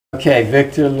Okay,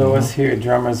 Victor Lewis here at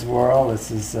Drummers World. This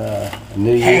is a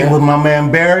new year. Hey, with my man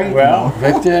Barry. Well,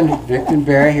 Victor and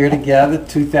Barry here together.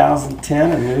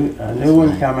 2010, a new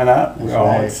one coming up. We're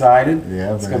all excited.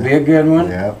 Yeah, it's going to be a good one.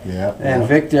 Yeah. And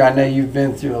Victor, I know you've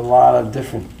been through a lot of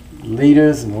different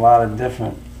leaders and a lot of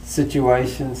different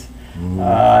situations, and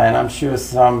I'm sure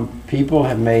some people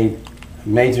have made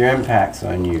major impacts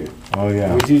on you. Oh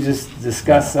yeah. Would you just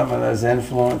discuss some of those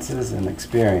influences and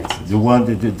experiences? The one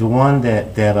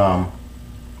that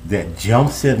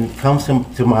comes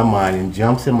to my mind and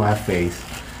jumps in my face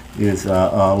is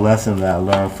a lesson that I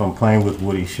learned from playing with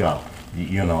Woody Shaw.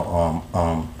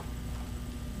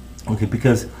 Okay,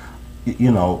 because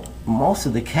most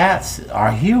of the cats,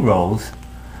 our heroes,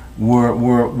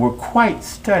 were quite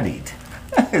studied,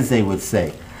 as they would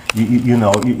say.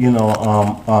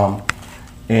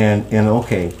 And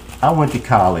okay, I went to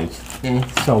college.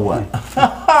 So what?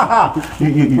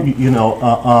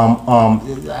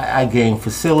 I gained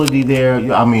facility there.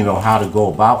 I mean, how to go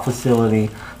about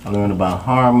facility. I learned about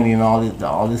harmony and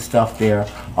all this stuff there,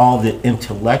 all the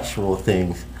intellectual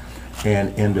things,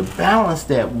 and the balance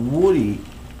that Woody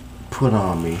put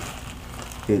on me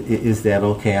is that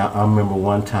okay. I remember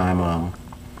one time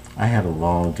I had a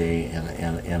long day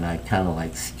and I kind of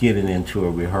like skidded into a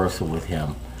rehearsal with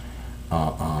him.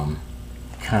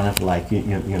 Kind of like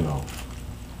in a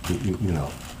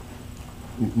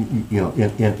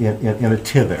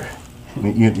tither,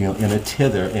 in a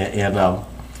tither,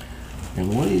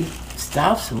 and Woody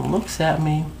stops and looks at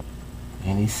me,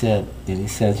 and he says,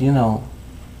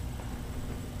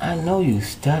 I know you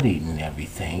studied and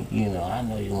everything, I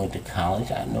know you went to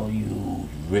college, I know you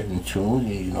written tunes,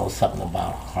 you know something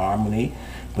about harmony,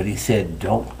 but he said,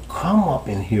 don't come up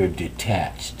in here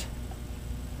detached.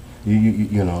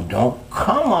 Don't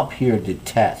come up here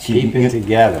detached. Keep it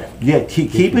together. Yeah,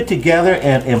 keep it together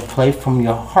and play from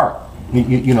your heart.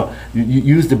 You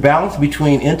use the balance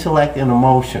between intellect and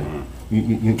emotion.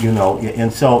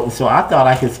 And so I thought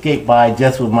I could skate by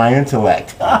just with my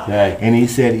intellect. Okay. And he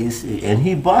said,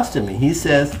 he busted me. He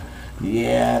says,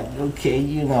 yeah, okay,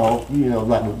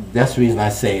 like, that's the reason I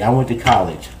say I went to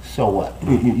college. So what?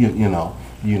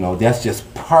 That's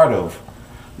just part of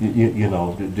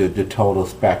the total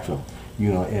spectrum,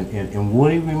 and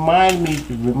Woody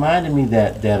reminded me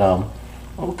that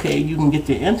okay, you can get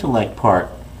the intellect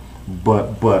part,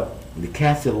 but the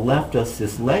cats that left us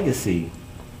this legacy,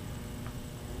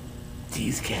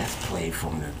 these cats play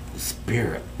from the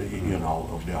spirit,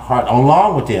 of their heart,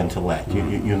 along with the intellect,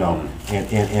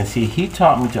 and see, he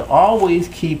taught me to always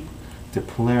keep the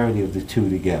polarity of the two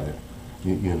together,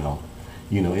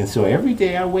 and so every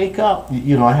day I wake up,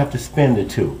 I have to spend the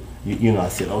two. I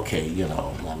said, okay,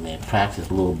 I mean, practice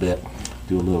a little bit,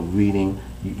 do a little reading,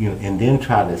 and then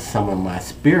try to summon my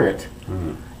spirit,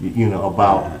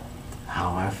 about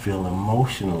how I feel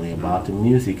emotionally about the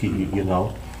music, and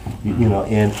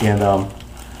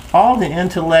all the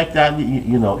intellect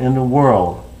in the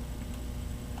world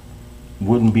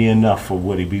wouldn't be enough for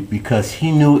Woody because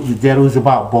he knew that it was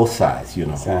about both sides,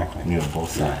 Exactly.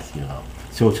 Both sides,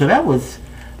 So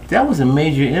that was a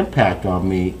major impact on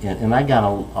me, and I got a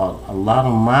lot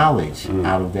of mileage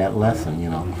out of that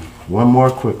lesson. One more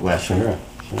quick lesson.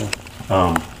 Sure.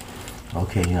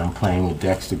 Okay, I'm playing with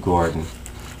Dexter Gordon,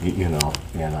 and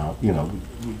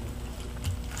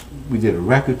we did a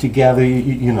record together,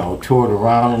 toured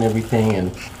around and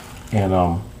everything, and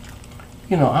I'm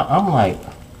like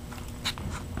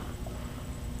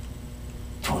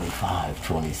 25,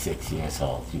 26 years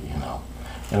old,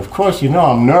 And of course,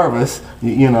 I'm nervous.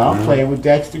 I'm playing with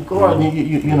Dexter Gordon.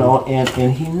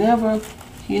 And he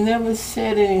never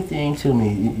said anything to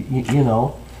me.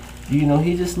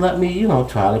 He just let me,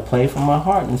 try to play from my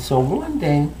heart. And so one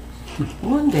day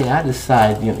I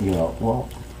decided, well,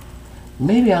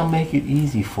 maybe I'll make it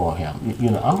easy for him.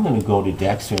 I'm going to go to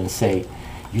Dexter and say,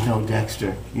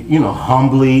 Dexter,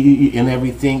 humbly and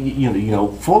everything,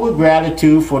 full of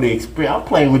gratitude for the experience. I'm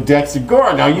playing with Dexter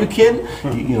Gordon. Are you kidding?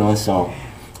 So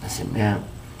I said, man,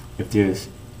 if there's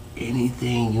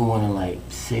anything you want to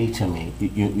say to me,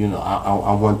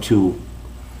 I want to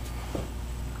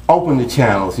open the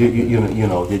channels, that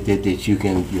you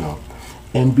can,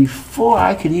 And before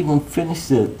I could even finish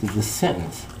the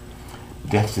sentence,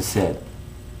 Dexter said,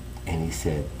 and he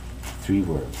said 4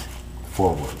 words,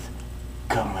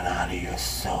 coming out of your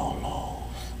solos.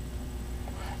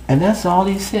 And that's all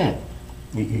he said,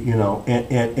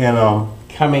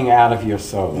 Coming out of your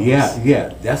solos.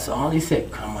 Yeah, that's all he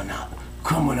said. Coming out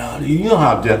of you know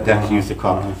how Dexter used to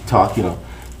talk,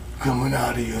 coming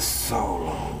out of your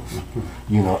solos,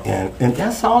 and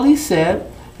that's all he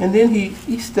said. And then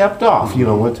he stepped off, you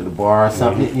know, went to the bar or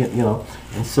something, you know.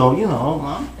 And so, you know,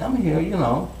 I'm here, you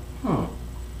know,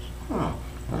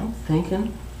 I'm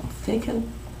thinking,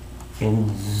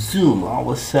 and zoom, all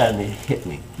of a sudden it hit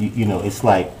me. You know, it's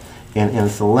like, and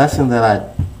it's a lesson that I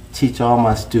teach all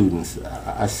my students.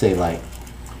 I say, like,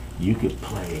 you could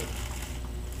play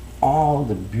all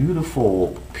the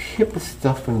beautiful, hippest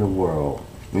stuff in the world,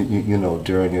 you know,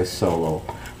 during your solo.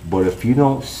 But if you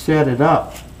don't set it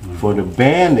up for the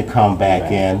band to come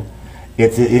back in,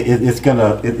 it's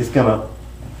gonna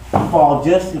fall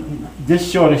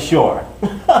just short of short.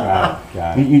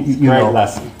 Right. You Great know,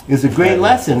 lesson. It's a great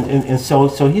lesson, and so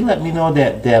he let me know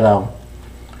that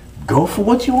go for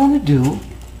what you want to do,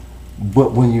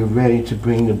 but when you're ready to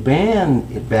bring the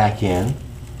band back in,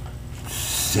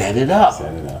 set it up.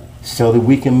 Set it up. So that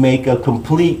we can make a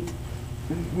complete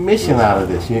mission out of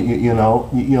this. You know.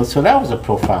 So that was a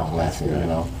profound lesson. You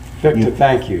know. Victor,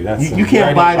 thank you. That's you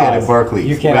can't buy that at Berkeley.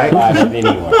 You can't right? buy that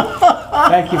anywhere.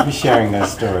 Thank you for sharing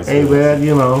those stories. Hey man,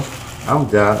 you know, I'm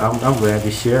done. I'm glad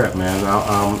to share it, man.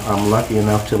 I'm lucky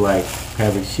enough to like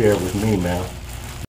have it shared with me, man.